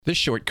The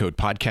Short Code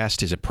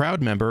Podcast is a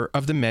proud member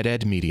of the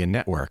MedEd Media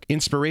Network.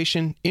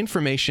 Inspiration,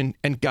 information,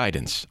 and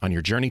guidance on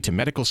your journey to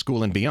medical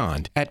school and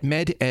beyond at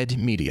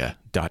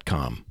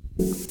mededmedia.com.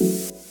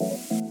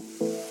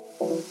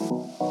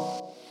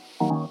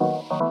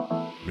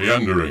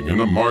 Meandering in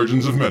the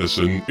margins of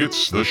medicine,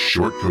 it's the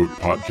Short Code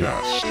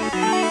Podcast.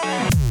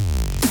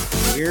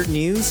 Weird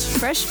news,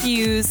 fresh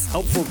views,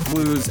 helpful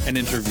clues, and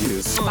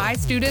interviews. By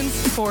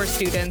students, for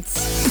students.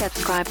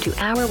 Subscribe to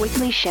our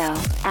weekly show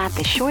at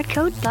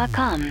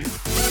theshortcode.com.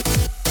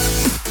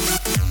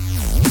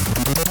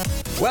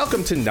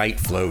 Welcome to Night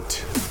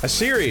Float, a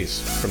series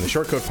from the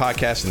Short Code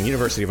Podcast and the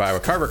University of Iowa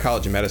Carver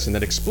College of Medicine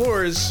that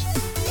explores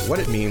what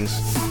it means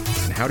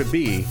and how to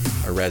be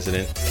a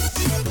resident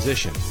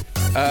physician.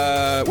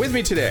 With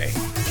me today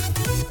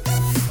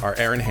are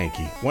Aaron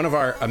Hankey, one of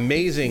our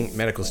amazing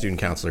medical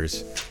student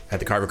counselors at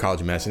the Carver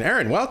College of Medicine.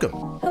 Aaron, welcome.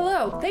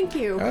 Hello, thank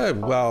you.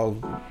 Well,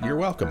 you're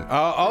welcome.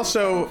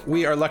 Also,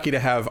 we are lucky to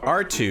have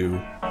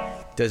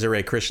R2,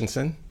 Desiree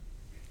Christensen.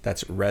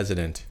 That's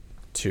resident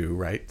 2,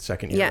 right?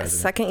 Second year resident.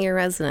 Yes, second year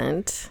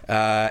resident.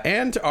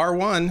 And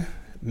R1,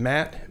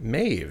 Matt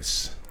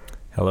Maves.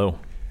 Hello.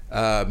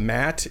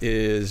 Matt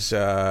is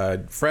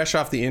fresh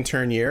off the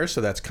intern year,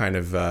 so that's kind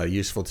of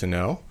useful to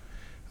know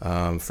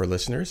for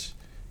listeners.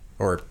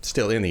 Or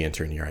still in the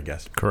intern year, I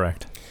guess.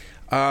 Correct.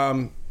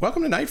 Welcome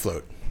to Night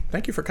Float.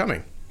 Thank you for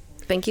coming.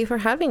 Thank you for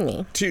having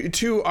me.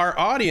 To our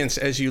audience,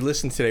 as you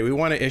listen today, we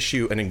want to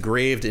issue an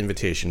engraved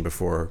invitation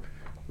before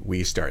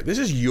we start. This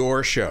is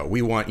your show.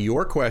 We want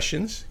your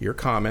questions, your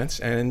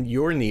comments, and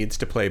your needs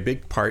to play a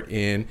big part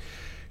in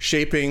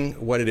shaping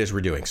what it is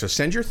we're doing. So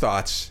send your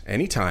thoughts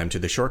anytime to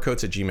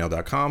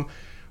theshortcoats@gmail.com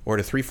or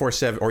to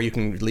 347, or you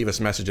can leave us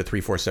a message at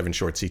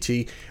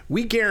 347-SHORT-CT.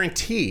 We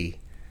guarantee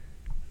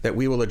that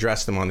we will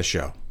address them on the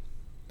show,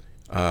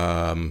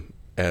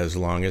 as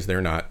long as they're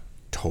not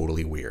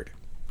totally weird.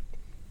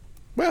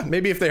 Well,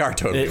 maybe if they are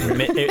totally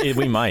weird.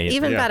 We might.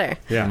 Even better.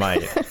 Yeah. We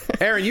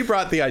might. Aaron, you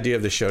brought the idea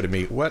of the show to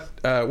me.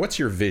 What's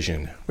your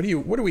vision?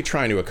 What are we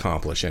trying to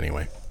accomplish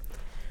anyway?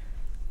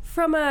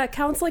 From a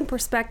counseling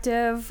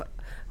perspective,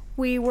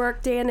 we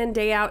work day in and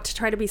day out to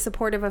try to be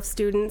supportive of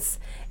students.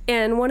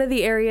 And one of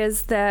the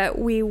areas that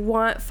we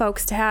want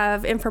folks to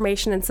have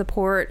information and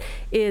support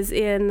is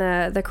in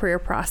the career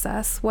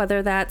process,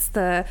 whether that's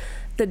the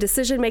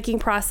decision-making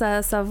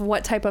process of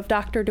what type of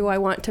doctor do I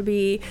want to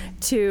be,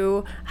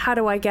 to how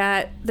do I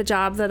get the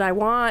job that I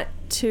want,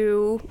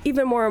 to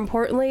even more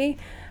importantly,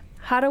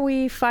 how do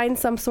we find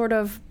some sort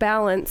of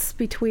balance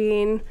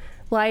between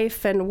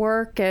life and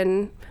work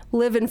and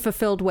live in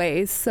fulfilled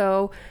ways.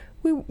 So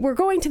we're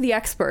going to the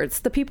experts,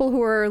 the people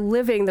who are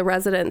living the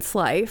resident's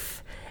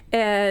life,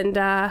 and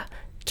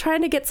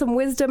trying to get some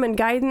wisdom and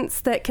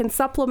guidance that can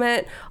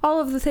supplement all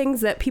of the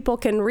things that people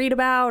can read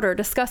about or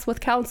discuss with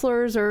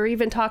counselors or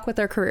even talk with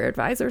their career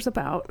advisors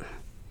about.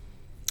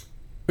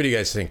 What do you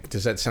guys think?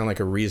 Does that sound like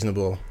a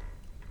reasonable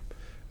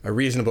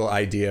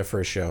idea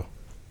for a show?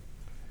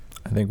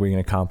 I think we can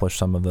accomplish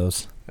some of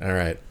those. All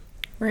right.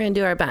 We're going to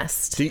do our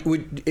best.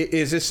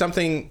 Is this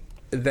something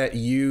that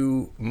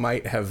you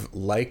might have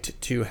liked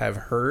to have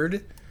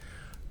heard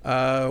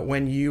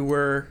when you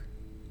were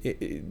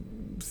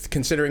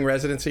considering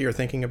residency or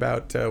thinking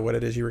about what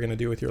it is you were going to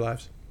do with your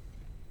lives?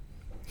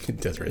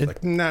 Desiree's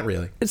like, not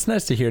really. It's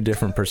nice to hear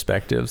different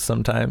perspectives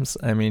sometimes.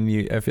 I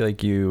mean, I feel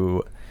like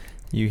you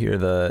hear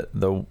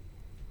the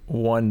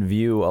one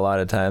view a lot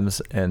of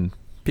times, and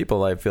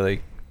people, I feel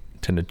like,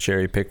 tend to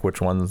cherry pick which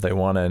ones they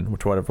want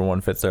and whatever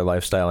one fits their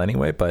lifestyle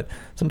anyway. But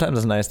sometimes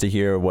it's nice to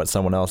hear what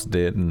someone else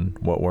did and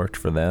what worked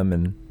for them,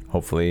 and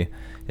hopefully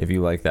if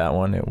you like that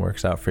one, it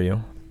works out for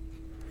you.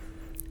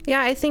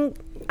 Yeah, I think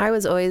I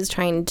was always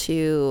trying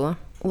to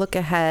look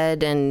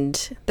ahead,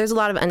 and there's a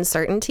lot of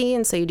uncertainty,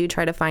 and so you do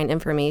try to find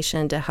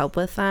information to help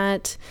with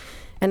that.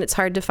 And it's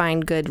hard to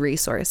find good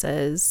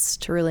resources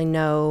to really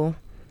know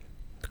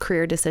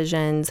career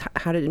decisions,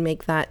 how to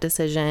make that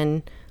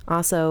decision,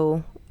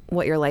 also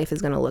what your life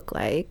is going to look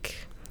like.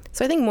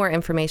 So I think more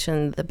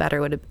information, the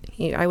better.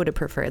 I would have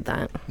preferred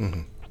that.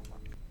 Mm-hmm.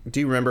 Do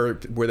you remember,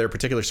 were there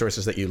particular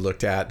sources that you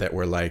looked at that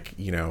were like,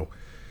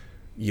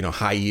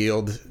 high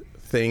yield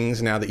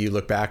things now that you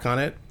look back on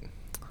it?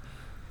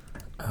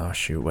 Oh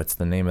shoot, what's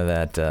the name of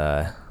that?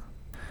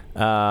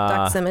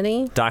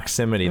 Doximity?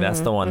 Doximity, that's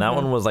the one. That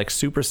one was like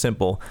super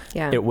simple.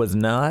 Yeah. It was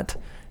not,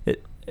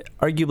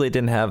 arguably it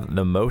didn't have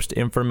the most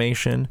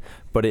information,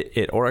 but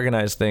it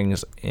organized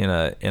things in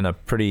a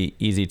pretty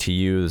easy to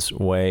use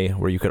way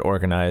where you could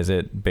organize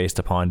it based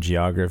upon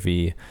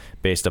geography,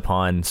 based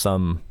upon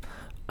some,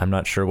 I'm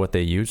not sure what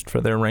they used for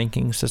their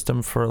ranking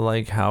system for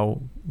like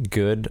how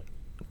good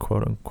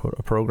quote unquote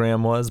a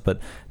program was, but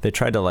they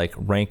tried to like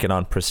rank it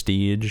on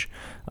prestige,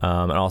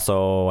 and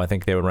also I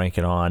think they would rank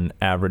it on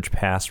average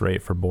pass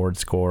rate for board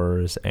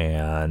scores,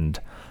 and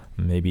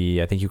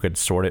maybe I think you could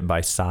sort it by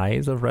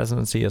size of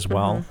residency as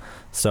well. Mm-hmm.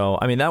 So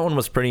I mean, that one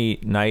was pretty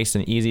nice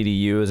and easy to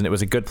use, and it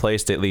was a good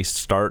place to at least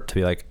start to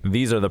be like,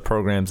 these are the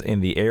programs in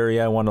the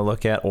area I want to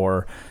look at,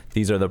 or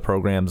these are the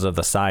programs of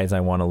the size I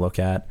want to look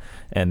at,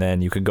 and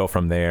then you could go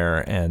from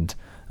there. And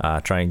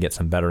try and get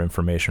some better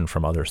information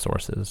from other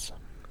sources.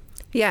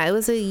 Yeah, it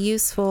was a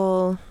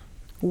useful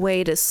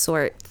way to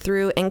sort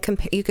through and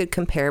you could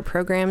compare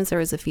programs. There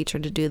was a feature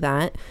to do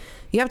that.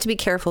 You have to be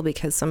careful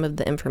because some of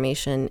the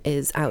information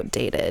is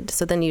outdated.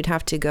 So then you'd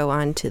have to go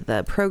on to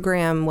the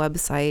program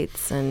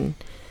websites. And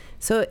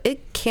so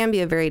it can be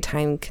a very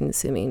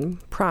time-consuming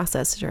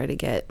process to try to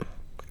get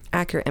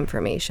accurate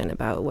information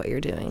about what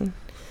you're doing.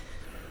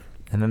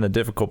 And then the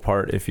difficult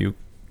part,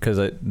 because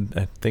I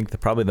think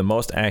probably the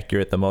most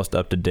accurate, the most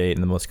up-to-date,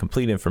 and the most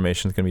complete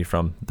information is going to be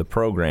from the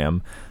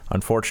program.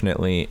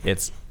 Unfortunately,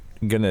 it's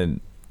going to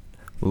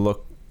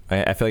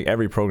I feel like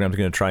every program is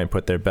going to try and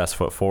put their best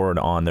foot forward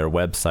on their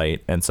website.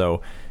 And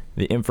so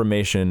the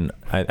information,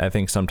 I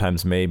think,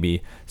 sometimes may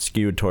be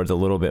skewed towards a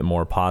little bit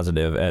more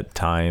positive at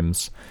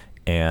times.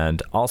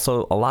 And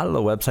also, a lot of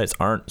the websites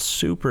aren't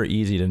super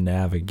easy to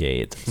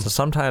navigate. So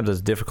sometimes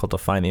it's difficult to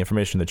find the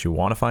information that you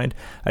want to find.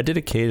 I did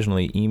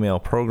occasionally email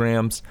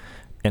programs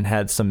and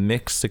had some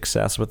mixed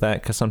success with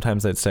that, because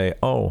sometimes they'd say,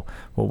 oh,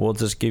 well, we'll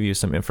just give you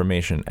some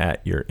information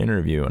at your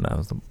interview.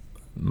 And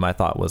my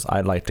thought was,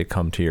 I'd like to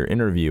come to your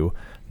interview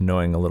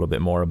knowing a little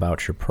bit more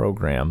about your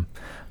program.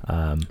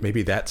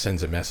 Maybe that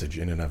sends a message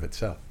in and of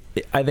itself.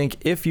 I think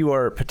if you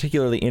are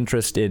particularly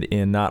interested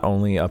in not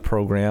only a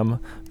program,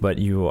 but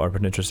you are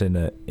interested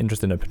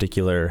in a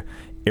particular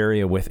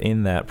area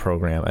within that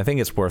program, I think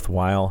it's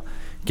worthwhile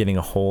getting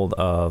a hold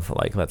of,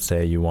 like, let's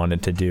say you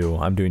wanted to do,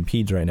 I'm doing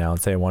peds right now,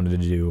 and say I wanted to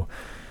do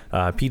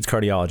peds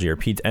cardiology or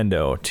peds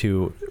endo,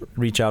 to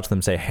reach out to them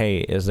and say,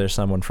 hey, is there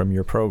someone from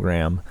your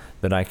program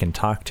that I can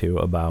talk to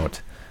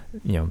about,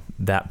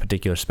 that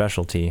particular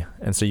specialty?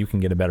 And so you can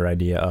get a better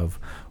idea of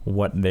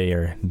what they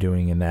are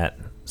doing in that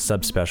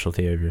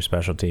subspecialty of your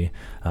specialty.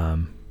 I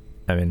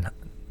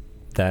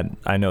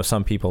know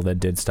some people that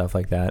did stuff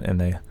like that,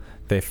 and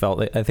they felt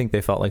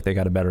like they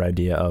got a better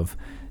idea of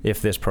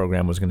if this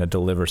program was going to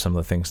deliver some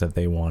of the things that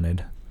they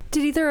wanted.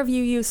 Did either of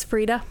you use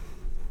Frida?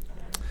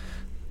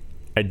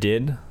 I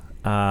did.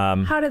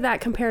 How did that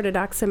compare to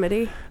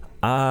Doximity?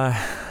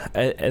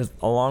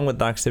 Along with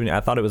Doximity, I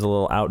thought it was a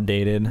little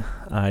outdated.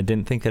 I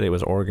didn't think that it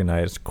was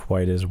organized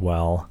quite as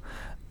well.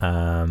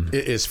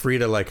 Is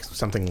Frida like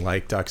something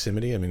like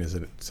Doximity? I mean, is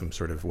it some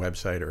sort of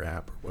website or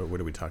app? What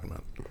are we talking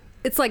about?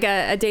 It's like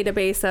a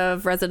database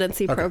of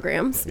residency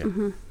programs. Yeah.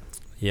 Mm-hmm.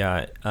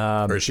 Yeah.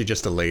 Or is she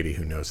just a lady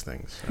who knows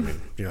things? I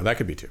mean, that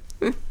could be too.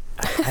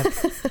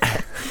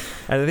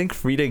 I think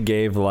Frida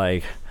gave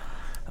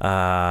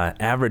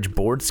average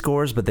board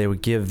scores, but they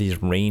would give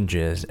these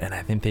ranges, and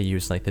I think they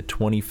used like the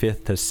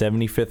 25th to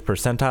 75th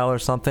percentile or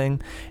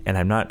something, and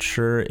I'm not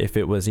sure if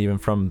it was even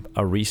from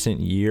a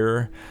recent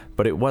year,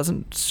 but it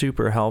wasn't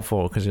super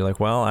helpful, because you're like,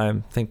 well,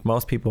 I think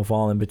most people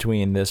fall in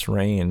between this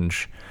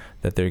range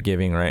that they're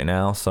giving right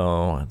now,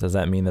 so does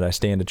that mean that I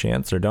stand a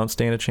chance or don't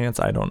stand a chance?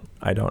 I don't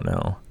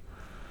know.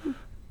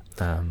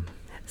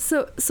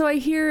 So I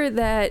hear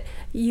that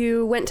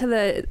you went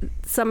to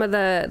some of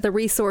the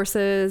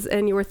resources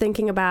and you were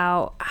thinking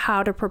about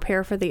how to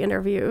prepare for the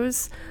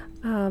interviews.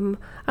 I'm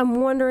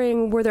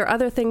wondering, were there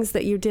other things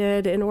that you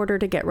did in order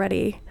to get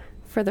ready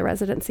for the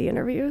residency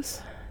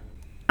interviews?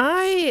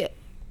 I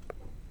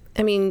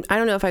mean, I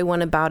don't know if I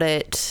went about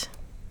it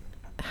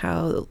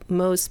how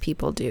most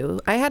people do.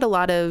 I had a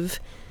lot of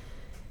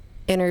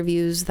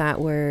interviews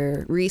that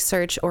were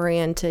research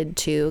oriented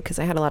too, because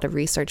I had a lot of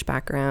research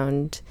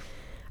background.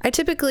 I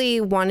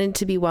typically wanted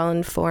to be well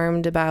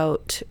informed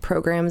about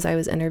programs I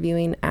was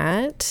interviewing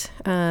at,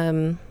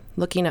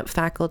 looking up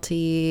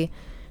faculty,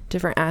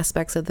 different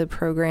aspects of the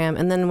program.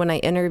 And then when I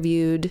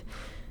interviewed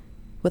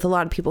with a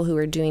lot of people who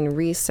were doing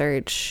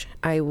research,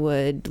 I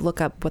would look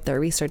up what their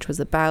research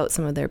was about,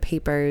 some of their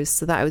papers,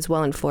 so that I was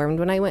well informed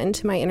when I went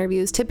into my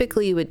interviews.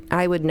 Typically,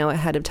 I would know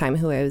ahead of time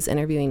who I was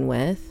interviewing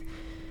with.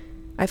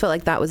 I felt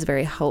like that was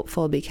very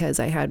helpful because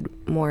I had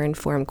more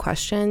informed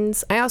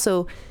questions. I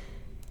also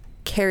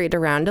carried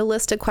around a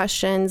list of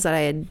questions that I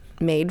had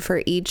made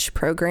for each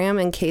program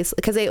in case,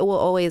 because they will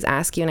always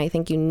ask you, and I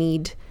think you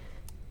need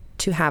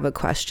to have a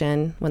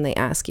question when they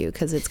ask you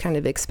because it's kind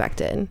of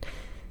expected.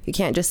 You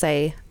can't just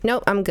say,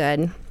 nope, I'm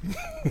good.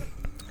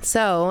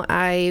 So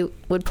I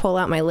would pull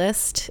out my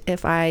list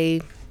if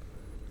I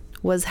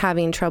was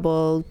having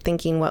trouble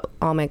thinking what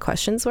all my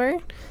questions were.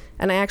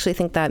 And I actually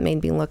think that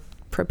made me look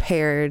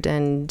prepared,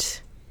 and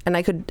then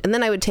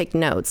I would take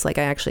notes, like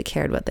I actually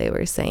cared what they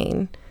were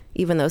saying,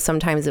 even though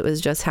sometimes it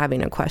was just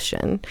having a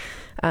question.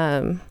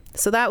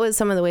 So that was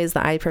some of the ways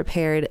that I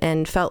prepared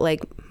and felt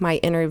like my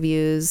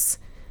interviews,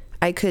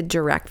 I could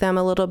direct them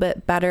a little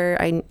bit better.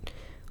 I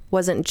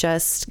wasn't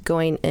just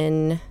going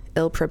in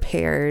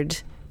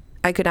ill-prepared.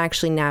 I could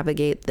actually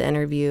navigate the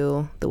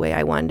interview the way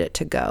I wanted it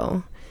to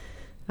go.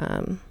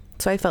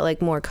 So I felt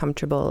like more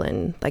comfortable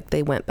and like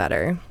they went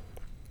better.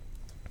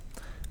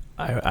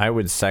 I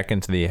would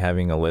second the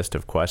having a list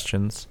of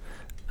questions.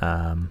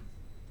 I'm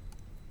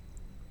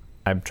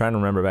trying to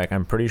remember back.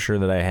 I'm pretty sure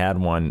that I had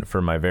one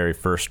for my very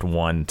first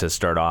one to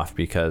start off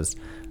because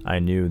I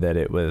knew that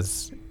I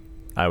was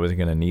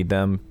going to need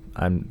them.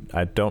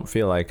 I don't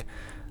feel like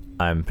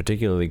I'm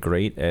particularly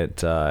great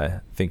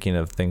at thinking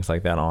of things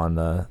like that on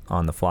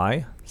the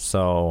fly.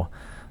 So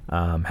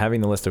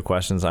having the list of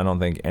questions, I don't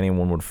think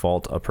anyone would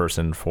fault a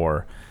person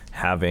for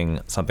having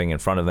something in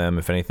front of them.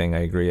 If anything, I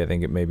agree. I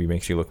think it maybe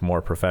makes you look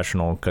more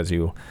professional because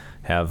you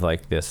have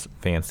like this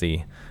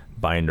fancy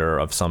binder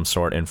of some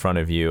sort in front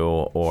of you,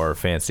 or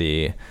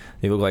fancy.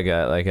 You look like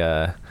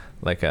a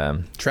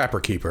trapper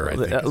keeper. I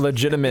think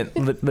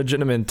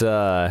legitimate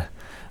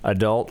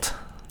adult.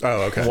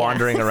 Oh, okay.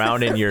 Wandering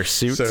around in your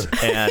suit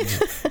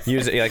and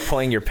like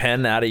pulling your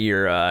pen out of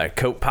your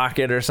coat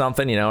pocket or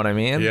something. You know what I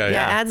mean? Yeah, it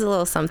adds a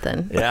little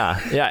something.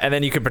 Yeah, and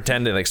then you could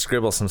pretend to like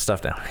scribble some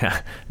stuff down.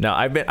 No,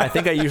 I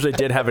think I usually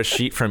did have a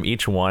sheet from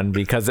each one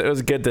because it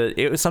was good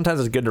to. Sometimes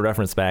it's good to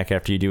reference back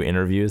after you do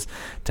interviews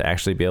to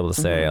actually be able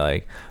to say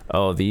like,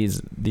 oh, these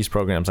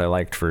programs I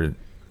liked for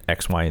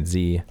X, Y, and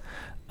Z.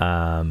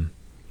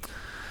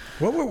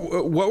 What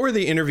were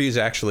the interviews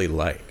actually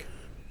like?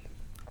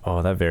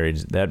 Oh, that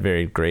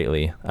varied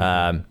greatly.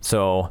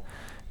 So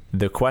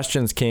the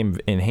questions came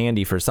in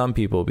handy for some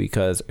people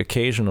because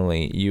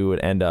occasionally you would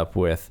end up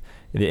with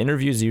the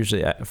interviews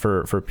usually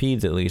for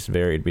peds at least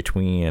varied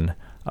between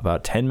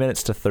about 10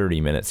 minutes to 30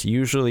 minutes.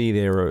 Usually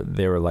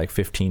they were like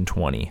 15,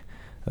 20,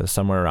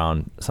 somewhere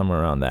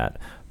around that.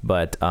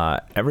 But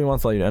every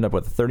once in a while you end up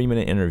with a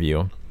 30-minute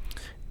interview,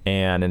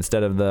 and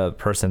instead of the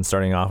person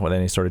starting off with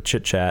any sort of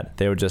chit chat,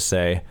 they would just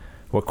say,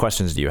 "What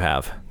questions do you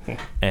have?"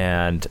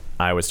 And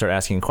I would start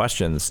asking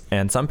questions,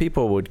 and some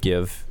people would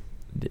give,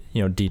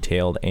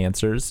 detailed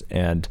answers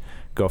and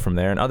go from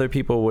there, and other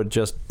people would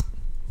just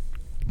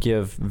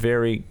give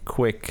very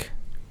quick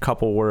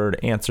couple word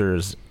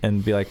answers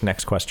and be like,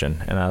 "Next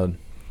question." And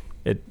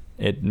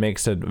it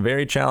makes it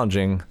very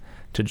challenging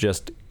to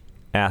just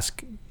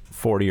ask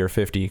 40 or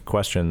 50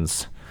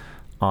 questions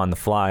on the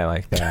fly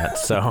like that.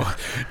 So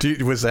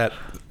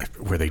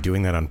were they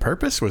doing that on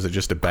purpose? Was it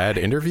just a bad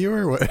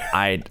interviewer? What?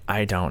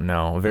 I don't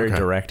know. A very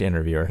direct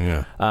interviewer.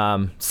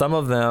 Yeah. Some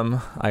of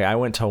them, I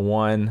went to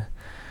one,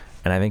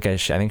 and I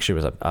think she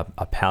was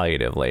a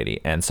palliative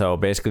lady. And so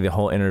basically the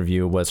whole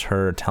interview was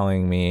her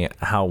telling me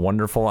how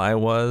wonderful I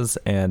was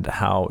and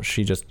how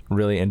she just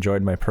really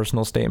enjoyed my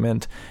personal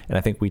statement. And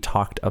I think we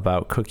talked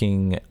about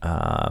cooking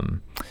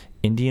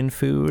Indian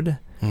food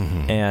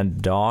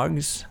and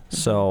dogs.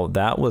 So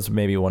that was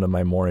maybe one of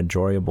my more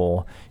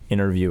enjoyable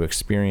interview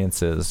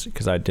experiences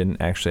because I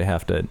didn't actually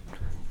have to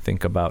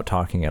think about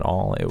talking at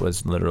all. It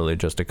was literally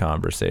just a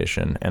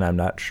conversation, and I'm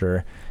not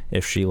sure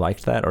if she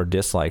liked that or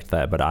disliked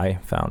that, but I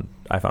found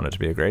it to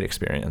be a great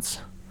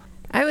experience.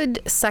 I would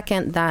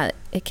second that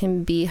it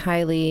can be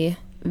highly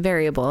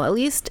variable, at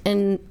least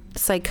in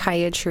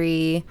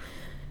psychiatry.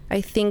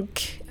 I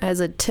think as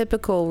a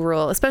typical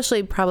rule,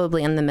 especially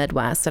probably in the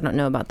Midwest, I don't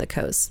know about the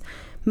coast,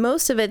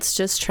 most of it's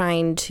just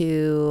trying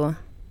to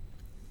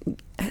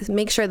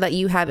make sure that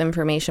you have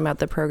information about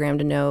the program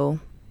to know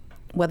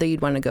whether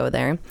you'd want to go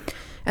there.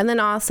 And then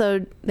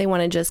also they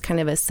want to just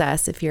kind of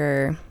assess if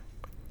you're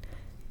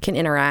can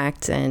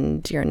interact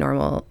and you're a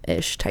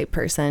normal-ish type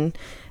person.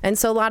 And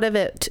so a lot of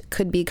it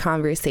could be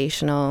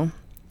conversational.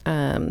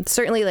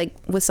 Certainly like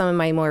with some of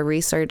my more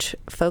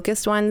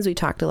research-focused ones, we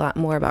talked a lot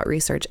more about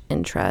research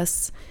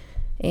interests.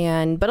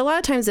 But a lot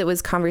of times it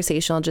was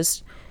conversational,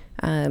 just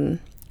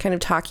kind of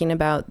talking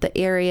about the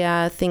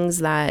area, things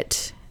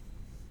that,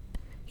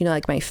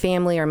 like my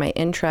family or my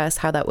interests,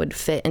 how that would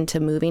fit into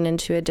moving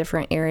into a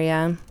different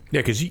area.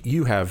 Yeah, because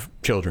you have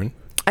children.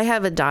 I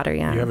have a daughter,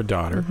 yeah. You have a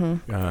daughter.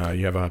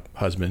 You have a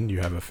husband. You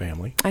have a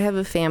family. I have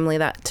a family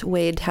that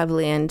weighed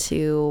heavily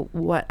into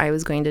what I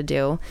was going to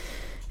do.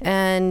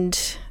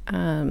 And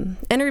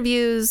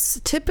interviews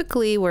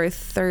typically were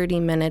 30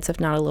 minutes, if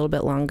not a little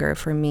bit longer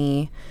for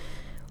me.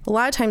 A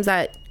lot of times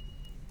that,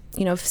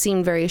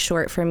 seemed very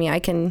short for me. I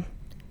can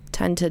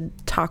tend to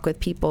talk with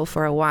people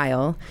for a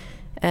while.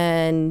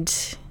 And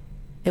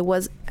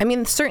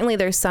certainly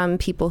there's some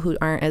people who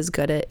aren't as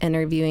good at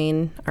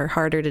interviewing or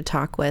harder to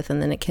talk with,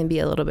 and then it can be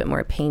a little bit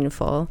more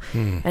painful.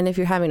 And if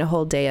you're having a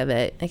whole day of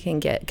it, it can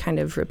get kind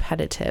of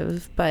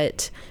repetitive.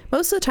 But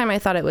most of the time I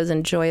thought it was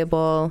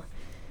enjoyable,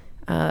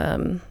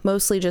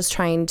 mostly just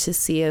trying to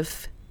see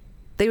if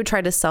they would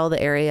try to sell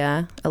the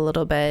area a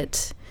little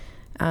bit,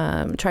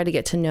 try to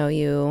get to know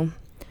you,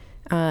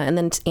 and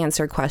then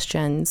answer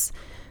questions.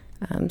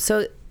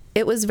 So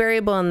it was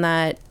variable in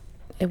that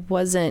it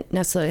wasn't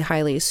necessarily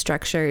highly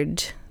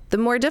structured. The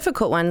more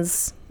difficult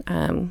ones,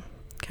 kind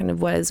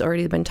of what has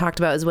already been talked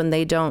about, is when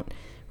they don't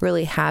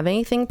really have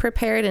anything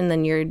prepared and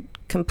then you're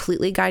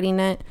completely guiding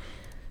it,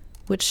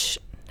 which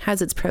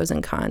has its pros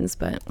and cons.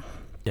 But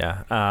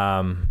yeah,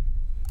 I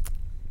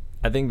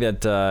think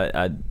that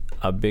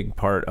a big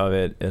part of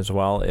it as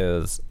well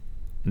is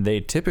they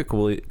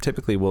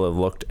typically will have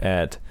looked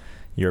at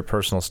your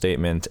personal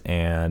statement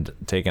and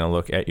taken a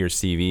look at your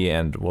CV,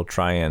 and will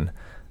try and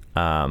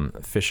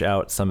fish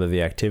out some of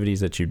the activities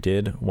that you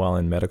did while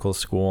in medical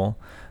school,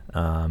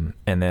 and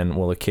then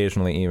we'll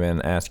occasionally even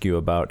ask you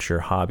about your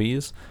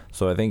hobbies.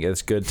 So I think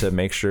it's good to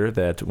make sure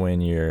that when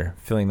you're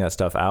filling that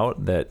stuff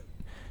out, that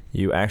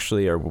you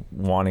actually are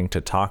wanting to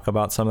talk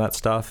about some of that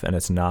stuff, and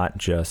it's not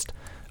just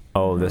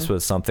oh, this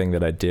was something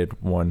that I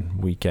did one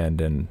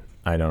weekend, and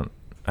I don't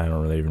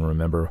really even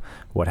remember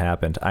what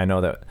happened. I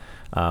know that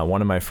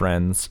one of my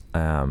friends,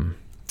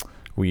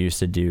 we used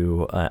to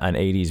do an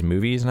 80s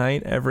movies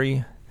night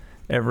every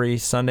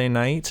Sunday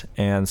night,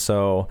 and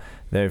so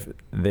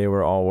they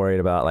were all worried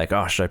about like,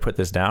 oh, should I put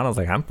this down? I was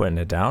like, I'm putting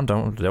it down.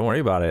 Don't worry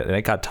about it. And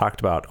it got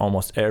talked about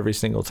almost every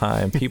single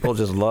time. People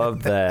just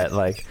loved that,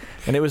 like,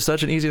 and it was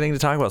such an easy thing to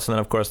talk about. So then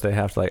of course they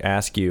have to like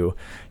ask you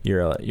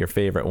your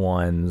favorite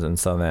ones, and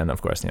so then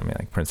of course, I mean,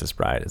 like Princess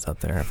Bride is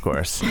up there, of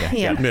course.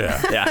 Yeah.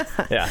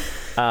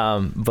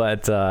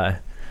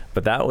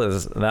 But that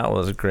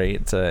was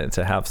great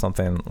to have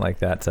something like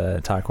that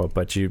to talk about.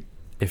 But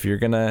if you're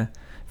gonna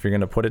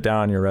put it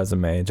down on your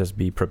resume, just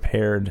be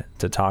prepared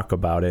to talk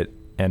about it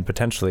and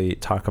potentially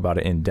talk about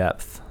it in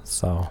depth.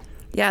 So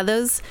yeah,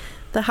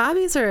 the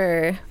hobbies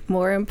are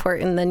more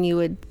important than you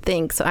would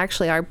think. So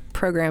actually our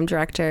program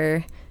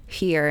director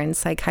here in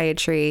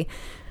psychiatry,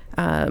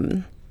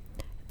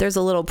 there's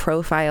a little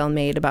profile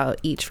made about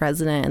each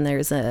resident, and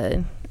there's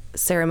a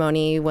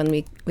ceremony when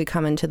we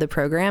come into the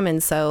program.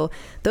 And so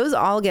those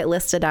all get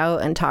listed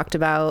out and talked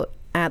about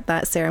at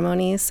that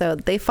ceremony. So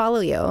they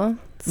follow you.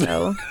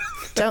 So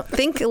don't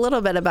think a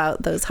little bit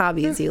about those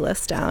hobbies you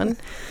list down.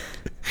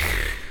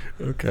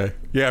 Okay.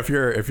 Yeah, if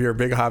your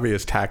big hobby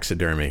is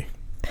taxidermy,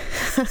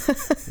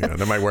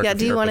 that might work. Yeah,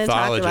 do you want to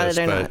talk about it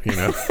or not?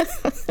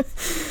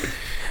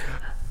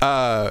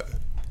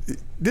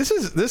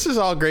 This is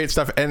all great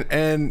stuff,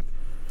 and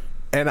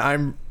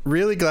I'm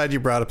really glad you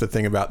brought up the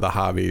thing about the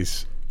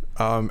hobbies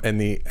and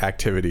the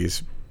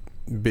activities,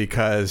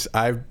 because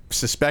I've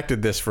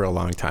suspected this for a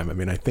long time. I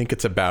mean, I think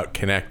it's about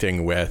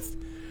connecting with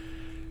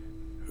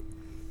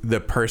the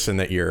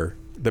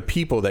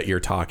people that you're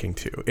talking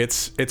to.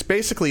 It's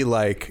basically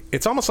like,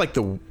 it's almost like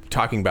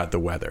talking about the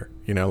weather,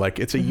 like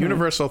it's a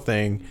universal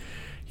thing.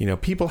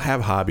 People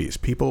have hobbies,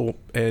 people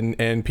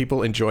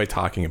enjoy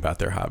talking about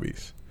their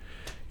hobbies,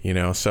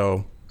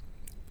 so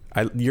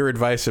your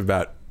advice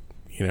about,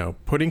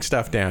 putting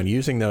stuff down,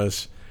 using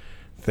those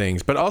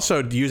things, but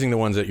also using the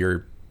ones that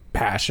you're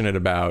passionate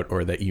about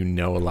or that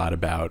a lot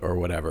about or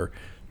whatever,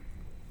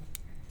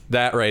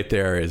 that right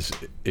there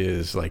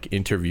is like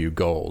interview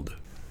gold.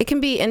 It can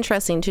be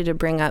interesting too to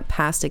bring up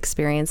past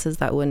experiences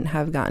that wouldn't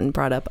have gotten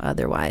brought up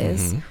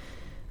otherwise.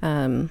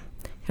 Kind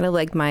of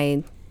like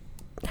my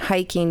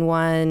hiking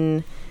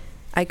one,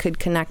 I could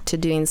connect to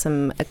doing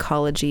some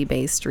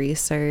ecology-based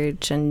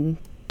research and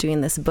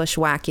doing this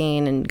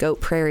bushwhacking and goat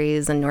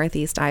prairies in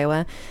Northeast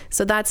Iowa.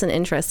 So that's an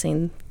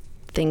interesting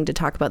thing to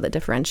talk about that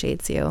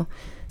differentiates you.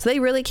 So they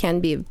really can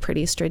be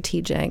pretty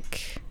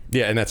strategic.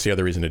 Yeah, and that's the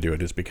other reason to do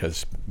it, is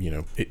because,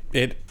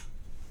 it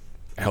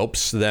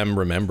helps them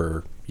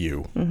remember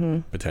you,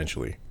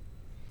 potentially.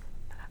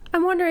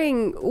 I'm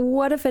wondering,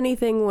 what, if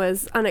anything,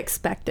 was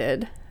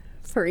unexpected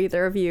for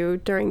either of you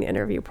during the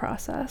interview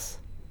process?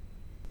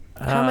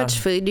 How much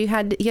food you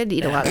had to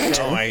eat a lot of food.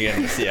 Oh my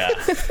goodness, yeah.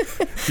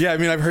 Yeah, I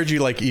mean, I've heard you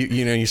like,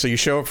 so you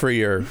show up for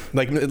your,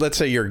 like, let's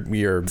say you're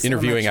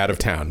interviewing out of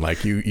town.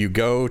 Like you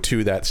go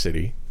to that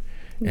city,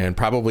 and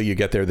probably you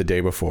get there the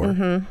day before,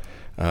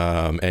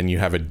 and you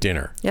have a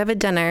dinner. You have a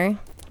dinner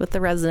with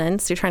the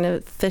residents. You're trying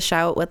to fish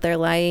out what they're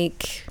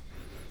like,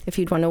 if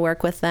you'd want to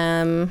work with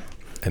them.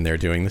 And they're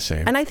doing the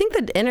same. And I think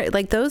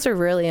that those are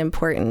really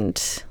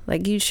important.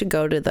 Like, you should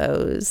go to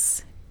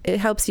those. It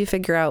helps you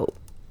figure out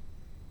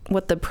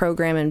what the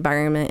program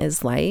environment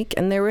is like.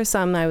 And there were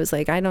some I was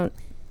like, I don't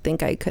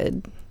think I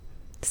could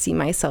see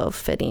myself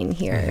fitting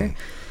here.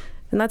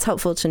 And that's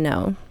helpful to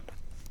know.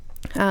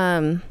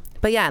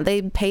 But yeah,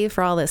 they pay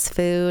for all this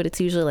food. It's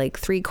usually like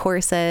 3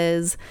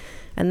 courses.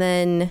 And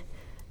then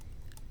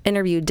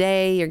interview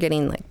day, you're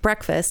getting like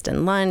breakfast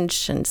and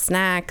lunch and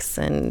snacks,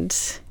 and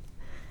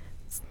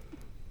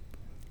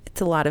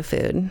it's a lot of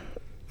food.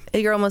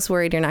 You're almost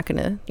worried you're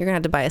gonna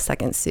have to buy a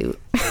second suit.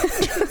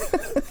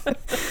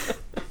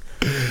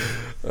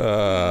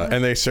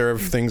 And they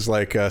serve things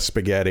like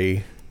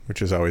spaghetti,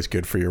 which is always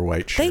good for your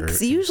white shirt.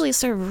 They usually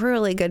serve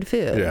really good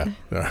food. Yeah.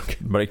 Okay.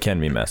 But it can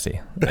be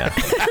messy. Yeah.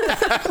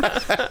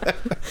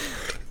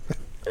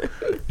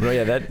 But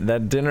yeah,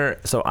 that dinner.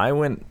 So I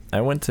went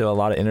to a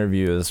lot of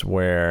interviews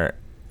where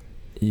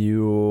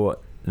the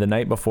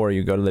night before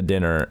you go to the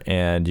dinner,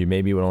 and you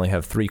maybe would only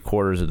have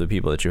 3/4 of the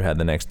people that you had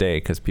the next day,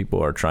 because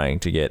people are trying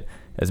to get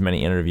as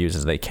many interviews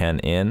as they can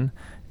in.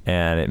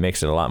 And it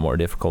makes it a lot more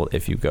difficult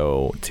if you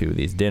go to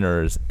these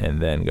dinners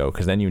and then go,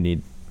 because then you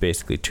need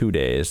basically 2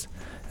 days,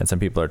 and some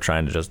people are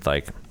trying to just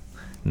like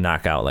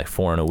knock out like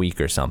 4 in a week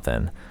or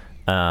something.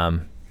 So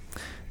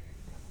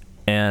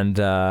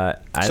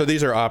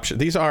these are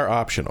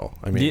optional.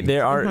 I mean, they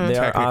are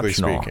technically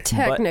optional. speaking.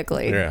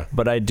 Technically.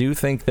 But I do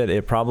think that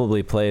it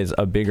probably plays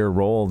a bigger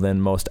role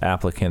than most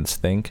applicants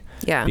think.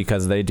 Yeah.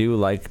 Because they do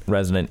like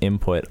resident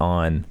input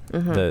on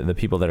the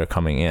people that are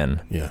coming in.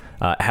 Yeah.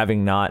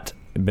 Having not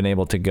been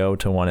able to go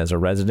to one as a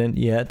resident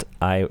yet,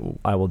 I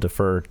will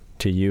defer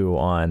to you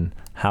on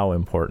how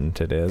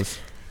important it is.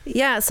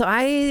 Yeah, so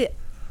I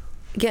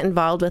get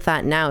involved with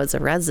that now as a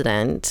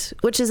resident,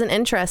 which is an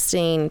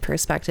interesting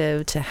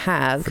perspective to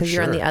have because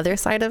you're on the other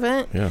side of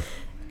it. Yeah.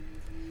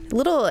 A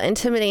little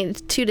intimidating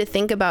too to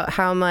think about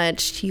how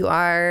much you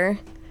are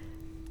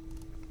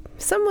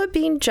somewhat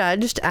being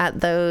judged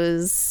at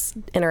those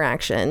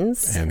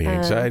interactions. And the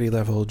anxiety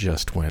level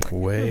just went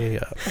way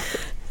up.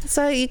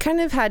 So you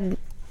kind of had,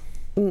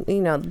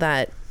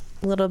 that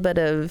little bit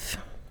of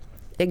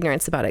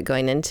ignorance about it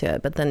going into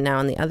it. But then now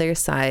on the other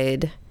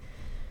side,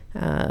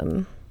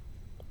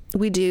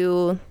 we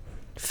do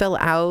fill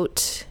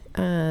out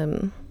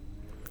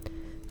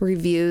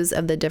reviews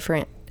of the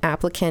different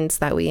applicants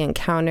that we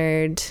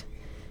encountered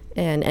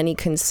and any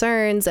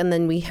concerns. And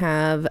then we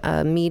have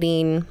a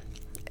meeting,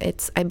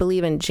 it's, I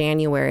believe, in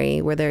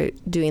January, where they're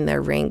doing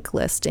their rank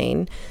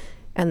listing.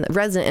 And the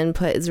resident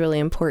input is really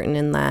important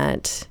in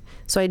that.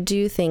 So I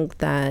do think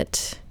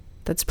that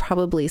that's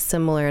probably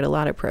similar at a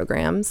lot of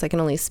programs. I can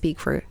only speak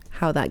for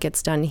how that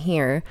gets done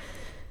here.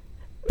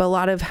 But a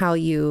lot of how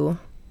you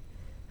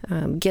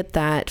get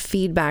that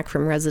feedback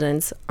from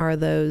residents are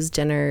those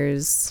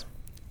dinners,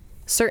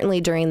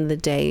 certainly during the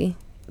day,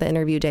 the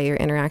interview day, you're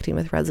interacting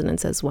with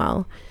residents as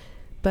well.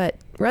 But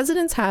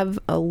residents have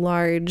a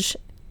large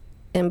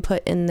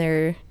input in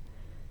their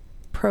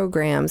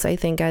programs, I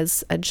think,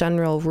 as a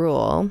general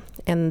rule,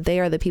 and they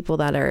are the people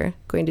that are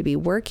going to be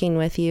working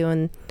with you,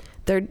 and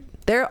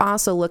they're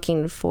also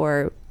looking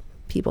for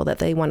people that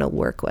they want to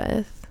work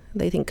with.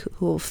 They think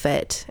who will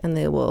fit, and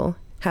they will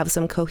have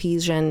some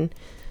cohesion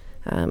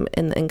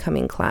in the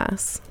incoming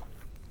class.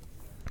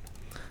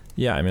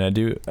 Yeah, I mean, I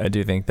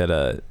do think that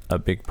a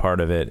big part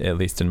of it, at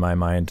least in my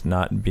mind,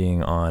 not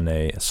being on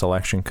a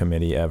selection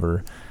committee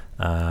ever,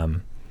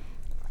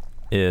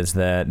 is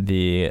that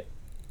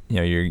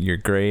your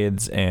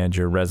grades and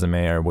your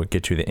resume are what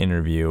get you the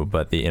interview,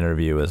 but the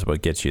interview is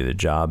what gets you the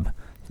job.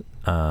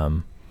 I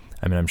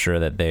mean, I'm sure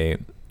that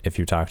if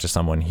you talk to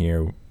someone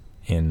here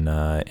in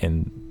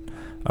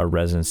a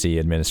residency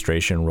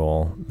administration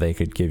role, they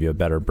could give you a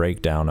better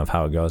breakdown of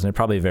how it goes. And it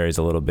probably varies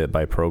a little bit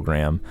by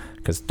program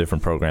because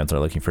different programs are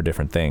looking for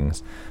different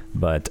things.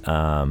 But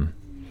I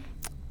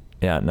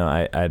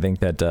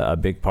think that a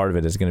big part of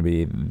it is going to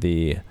be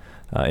the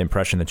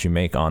impression that you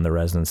make on the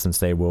residents, since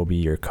they will be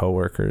your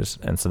coworkers.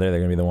 And so they're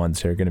going to be the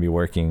ones who are going to be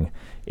working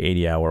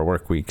 80-hour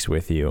work weeks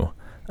with you.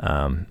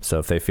 So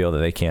if they feel that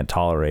they can't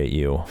tolerate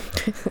you,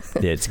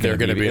 it's going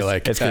to be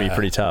like, it's going to be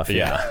pretty tough.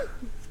 Yeah.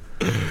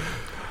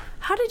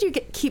 How did you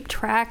keep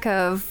track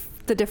of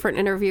the different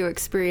interview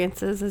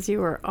experiences as you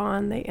were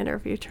on the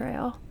interview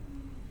trail?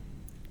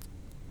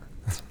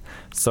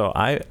 So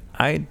I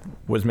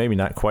was maybe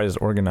not quite as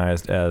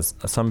organized as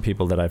some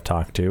people that I've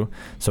talked to.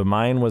 So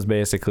mine was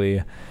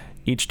basically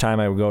each time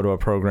I would go to a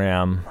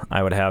program,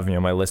 I would have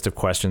my list of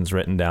questions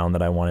written down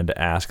that I wanted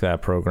to ask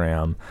that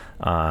program,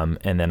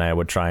 and then I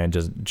would try and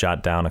just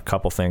jot down a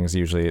couple things.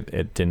 Usually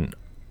it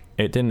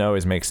didn't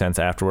always make sense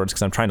afterwards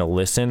because I'm trying to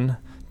listen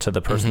to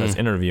the person that's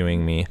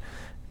interviewing me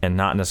and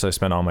not necessarily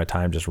spend all my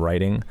time just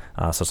writing.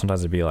 So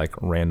sometimes it'd be like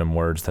random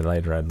words that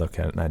later I'd look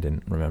at and I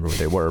didn't remember what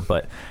they were.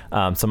 But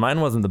so mine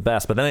wasn't the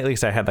best, but then at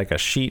least I had like a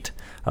sheet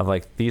of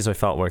like, these I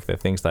felt were the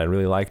things that I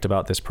really liked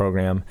about this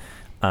program.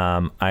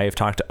 I've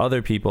talked to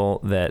other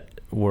people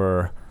that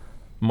were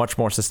much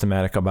more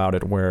systematic about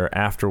it, where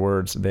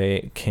afterwards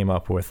they came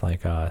up with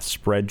like a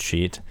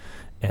spreadsheet,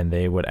 and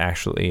they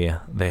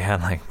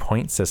had like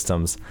point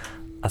systems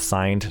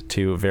assigned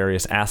to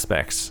various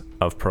aspects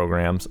of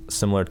programs,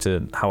 similar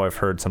to how I've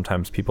heard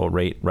sometimes people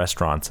rate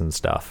restaurants and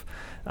stuff.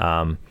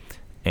 To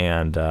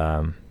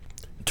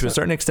a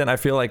certain extent, I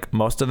feel like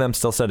most of them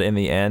still said in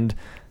the end,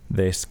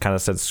 they kind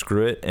of said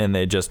screw it, and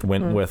they just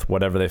went with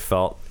whatever they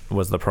felt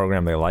was the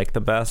program they liked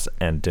the best,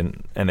 and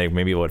they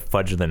maybe would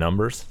fudge the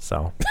numbers.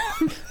 So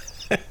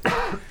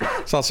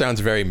this all sounds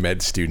very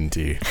med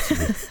student-y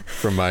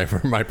from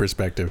my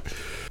perspective.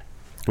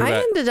 I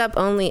ended up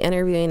only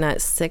interviewing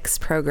at 6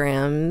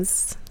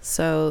 programs,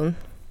 so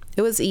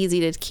it was easy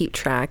to keep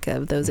track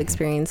of those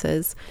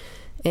experiences.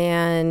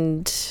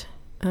 And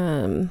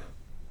I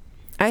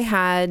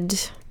had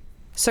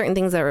certain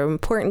things that were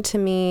important to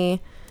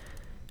me.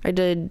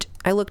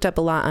 I looked up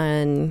a lot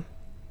on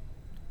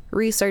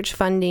research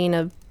funding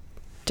of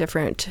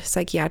different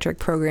psychiatric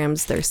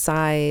programs, their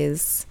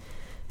size,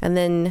 and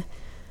then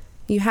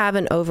you have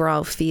an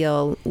overall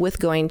feel with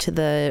going to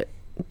the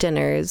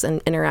dinners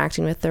and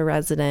interacting with the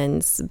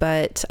residents.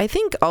 But I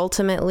think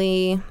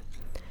ultimately,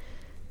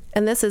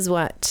 and this is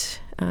what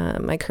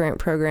my current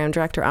program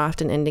director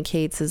often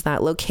indicates, is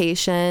that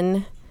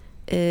location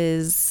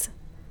is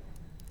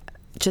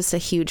just a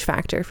huge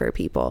factor for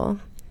people.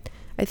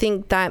 I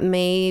think that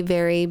may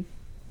vary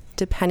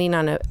depending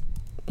on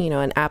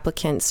an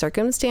applicant's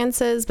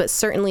circumstances, but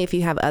certainly if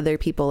you have other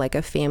people like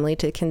a family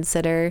to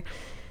consider,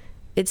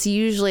 it's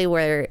usually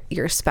where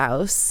your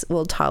spouse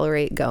will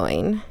tolerate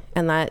going,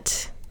 and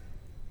that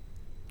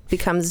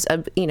becomes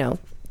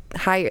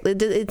higher.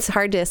 It's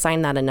hard to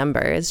assign that a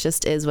number. It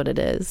just is what it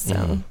is.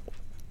 So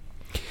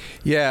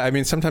yeah, I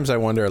mean, sometimes I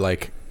wonder,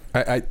 like,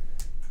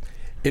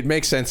 it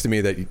makes sense to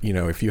me that, you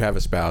know, if you have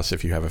a spouse,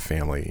 if you have a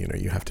family, you know,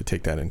 you have to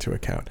take that into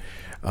account.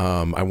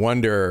 I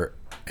wonder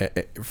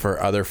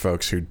for other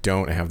folks who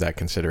don't have that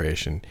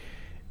consideration,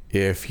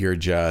 if you're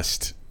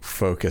just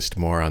focused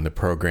more on the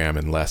program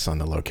and less on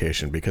the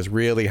location, because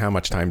really, how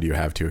much time do you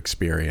have to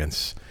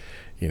experience,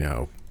 you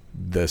know,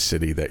 the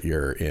city that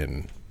you're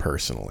in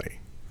personally?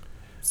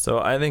 So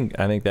I think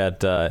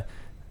that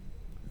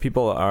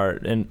people are,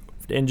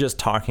 in just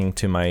talking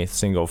to my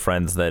single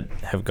friends that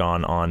have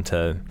gone on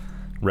to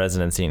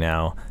residency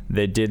now,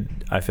 they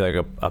did, I feel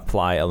like,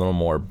 apply a little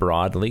more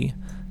broadly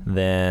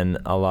than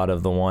a lot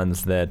of the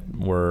ones that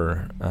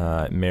were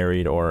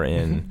married or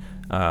in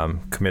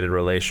committed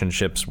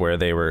relationships where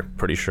they were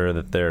pretty sure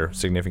that their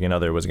significant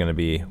other was going to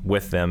be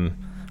with them,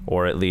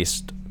 or at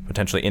least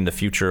potentially in the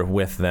future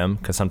with them,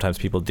 because sometimes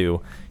people do,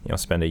 you know,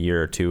 spend a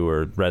year or two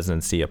or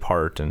residency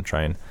apart and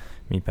try and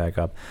meet back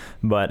up.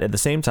 But at the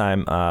same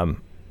time,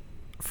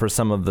 for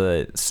some of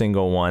the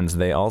single ones,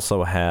 they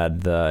also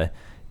had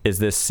is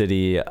this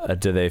city,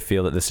 do they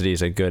feel that the city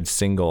is a good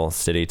single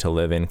city to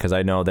live in? Because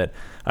I know that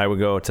I would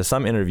go to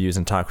some interviews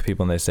and talk with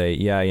people and they say,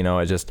 yeah, you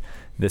know,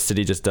 this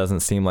city just doesn't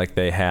seem like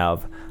they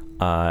have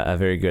a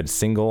very good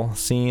single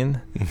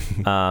scene.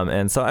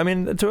 And so, I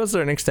mean, to a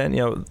certain extent, you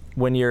know,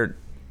 when you're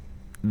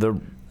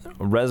the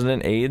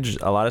resident age,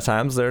 a lot of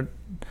times a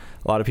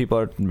lot of people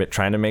are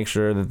trying to make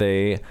sure that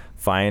they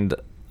find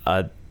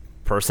a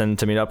person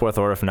to meet up with,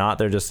 or if not,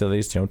 they're just at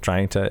least, you know,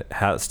 trying to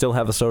still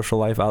have a social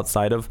life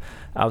outside of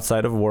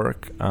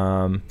work.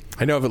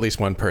 I know of at least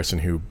one person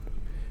who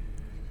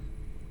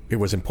it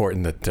was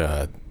important that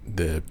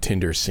the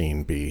Tinder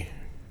scene be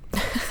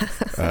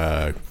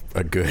a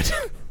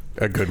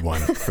good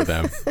one for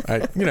them.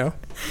 You know,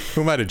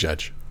 who am I to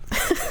judge?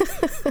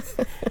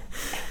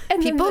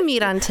 And People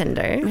meet on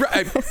Tinder.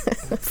 Right,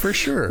 for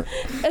sure.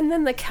 And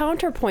then the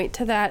counterpoint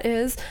to that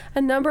is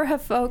a number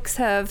of folks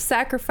have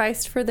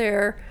sacrificed for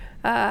their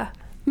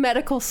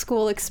medical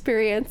school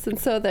experience, and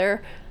so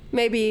they're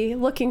maybe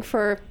looking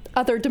for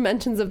other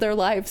dimensions of their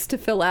lives to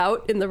fill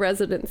out in the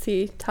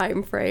residency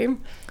time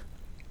frame.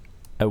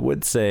 I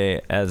would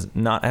say, as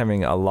not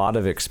having a lot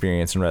of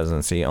experience in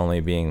residency, only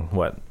being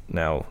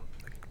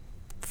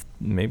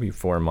maybe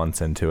 4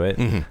 months into it,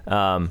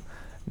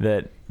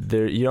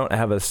 that you don't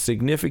have a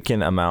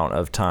significant amount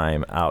of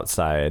time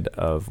outside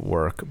of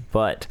work,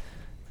 but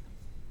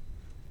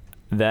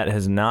that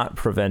has not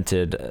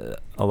prevented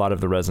a lot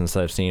of the residents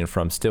that I've seen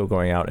from still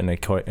going out and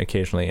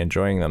occasionally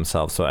enjoying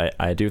themselves. So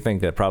I do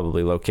think that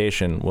probably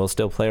location will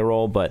still play a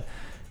role, but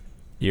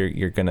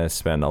you're going to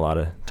spend a lot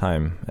of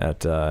time at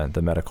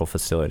the medical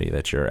facility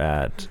that you're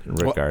at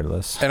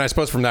regardless. Well, and I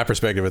suppose from that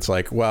perspective, it's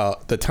like,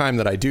 well, the time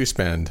that I do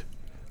spend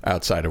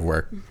outside of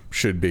work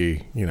should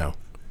be, you know,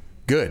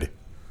 good,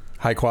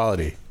 high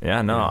quality.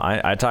 Yeah, no,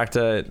 I talked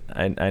to,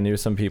 I knew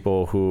some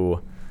people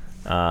who,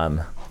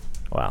 I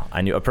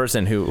knew a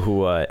person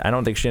who I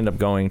don't think she ended up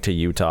going to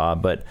Utah,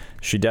 but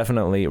she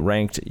definitely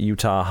ranked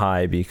Utah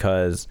high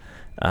because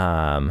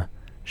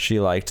she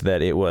liked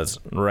that it was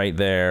right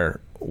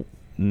there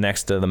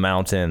next to the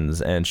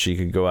mountains, and she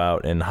could go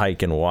out and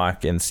hike and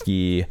walk and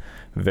ski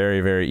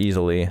very, very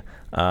easily.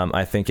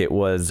 I think it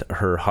was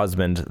her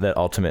husband that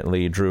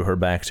ultimately drew her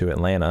back to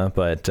Atlanta,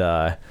 but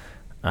okay.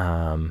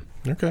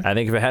 I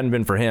think if it hadn't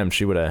been for him,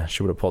 she would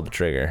have pulled the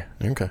trigger.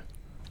 Okay.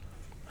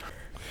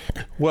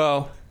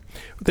 Well,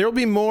 there will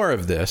be more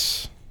of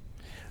this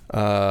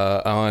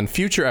on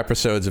future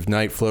episodes of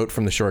Night Float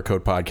from the Short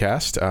Coat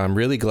Podcast. I'm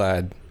really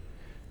glad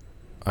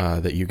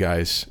that you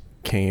guys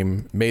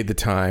made the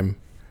time.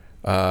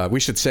 We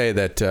should say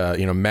that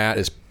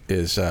Matt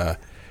is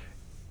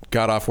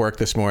got off work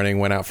this morning,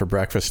 went out for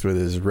breakfast with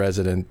his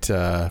resident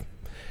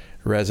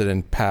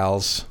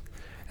pals,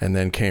 and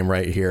then came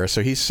right here.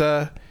 So he's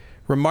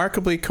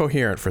remarkably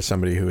coherent for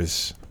somebody who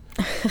is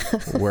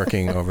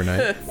working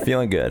overnight.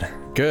 Feeling good.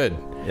 Good.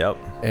 Yep.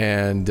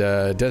 And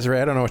Desiree,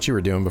 I don't know what you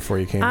were doing before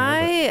you came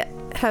I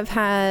have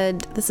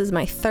had, this is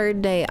my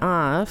third day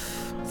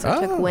off. So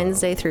I took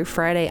Wednesday through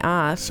Friday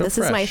off. So this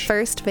is my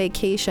first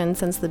vacation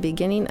since the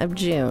beginning of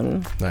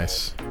June.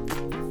 Nice.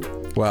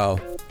 Well,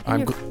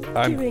 I'm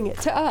giving it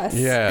to us.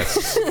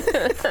 Yes.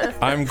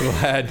 I'm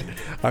glad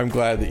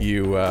that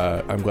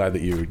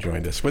you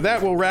joined us. With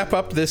that, we'll wrap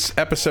up this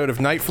episode of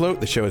Night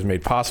Float. The show is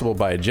made possible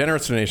by a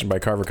generous donation by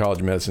Carver College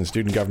of Medicine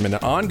student government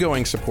and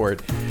ongoing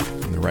support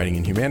from the Writing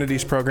and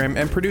Humanities program,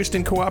 and produced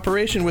in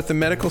cooperation with the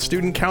Medical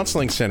Student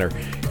Counseling Center.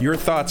 Your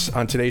thoughts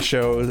on today's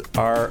show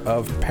are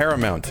of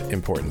paramount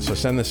importance. So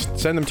send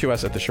them to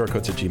us at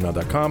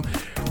theshortcoats@gmail.com,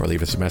 or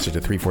leave us a message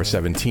at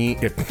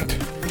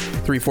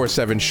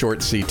 347 short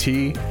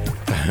CT.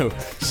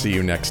 See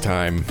you next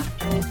time.